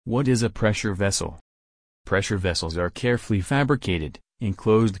What is a pressure vessel? Pressure vessels are carefully fabricated,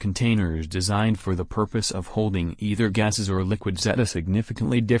 enclosed containers designed for the purpose of holding either gases or liquids at a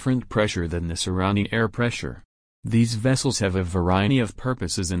significantly different pressure than the surrounding air pressure. These vessels have a variety of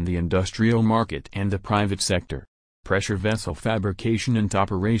purposes in the industrial market and the private sector. Pressure vessel fabrication and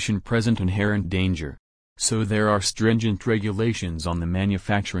operation present inherent danger. So there are stringent regulations on the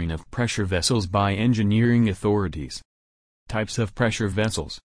manufacturing of pressure vessels by engineering authorities. Types of pressure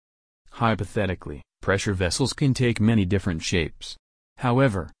vessels. Hypothetically, pressure vessels can take many different shapes.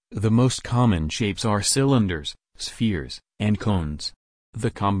 However, the most common shapes are cylinders, spheres, and cones.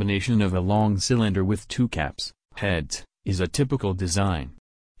 The combination of a long cylinder with two caps, heads, is a typical design.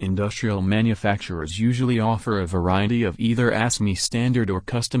 Industrial manufacturers usually offer a variety of either ASME standard or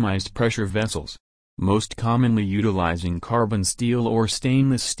customized pressure vessels, most commonly utilizing carbon steel or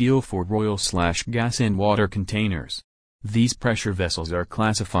stainless steel for oil/gas and water containers. These pressure vessels are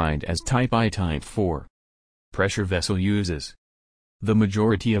classified as Type I, Type IV. Pressure vessel uses. The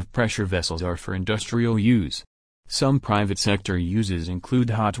majority of pressure vessels are for industrial use. Some private sector uses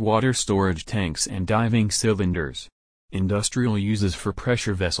include hot water storage tanks and diving cylinders. Industrial uses for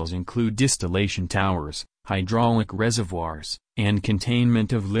pressure vessels include distillation towers, hydraulic reservoirs, and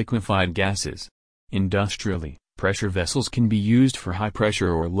containment of liquefied gases. Industrially, pressure vessels can be used for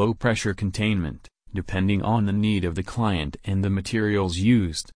high-pressure or low-pressure containment, depending on the need of the client and the materials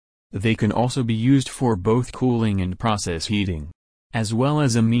used. They can also be used for both cooling and process heating, as well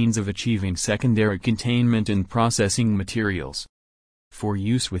as a means of achieving secondary containment in processing materials. For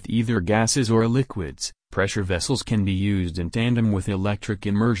use with either gases or liquids, pressure vessels can be used in tandem with electric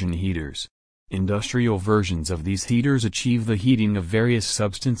immersion heaters. Industrial versions of these heaters achieve the heating of various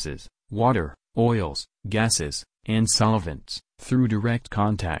substances, water, oils, gases, and solvents, through direct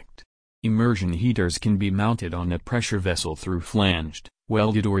contact. Immersion heaters can be mounted on a pressure vessel through flanged,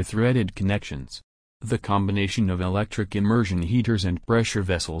 welded or threaded connections. The combination of electric immersion heaters and pressure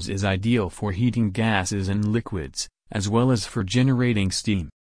vessels is ideal for heating gases and liquids, as well as for generating steam.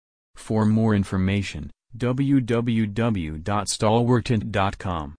 For more information, www.stalwartant.com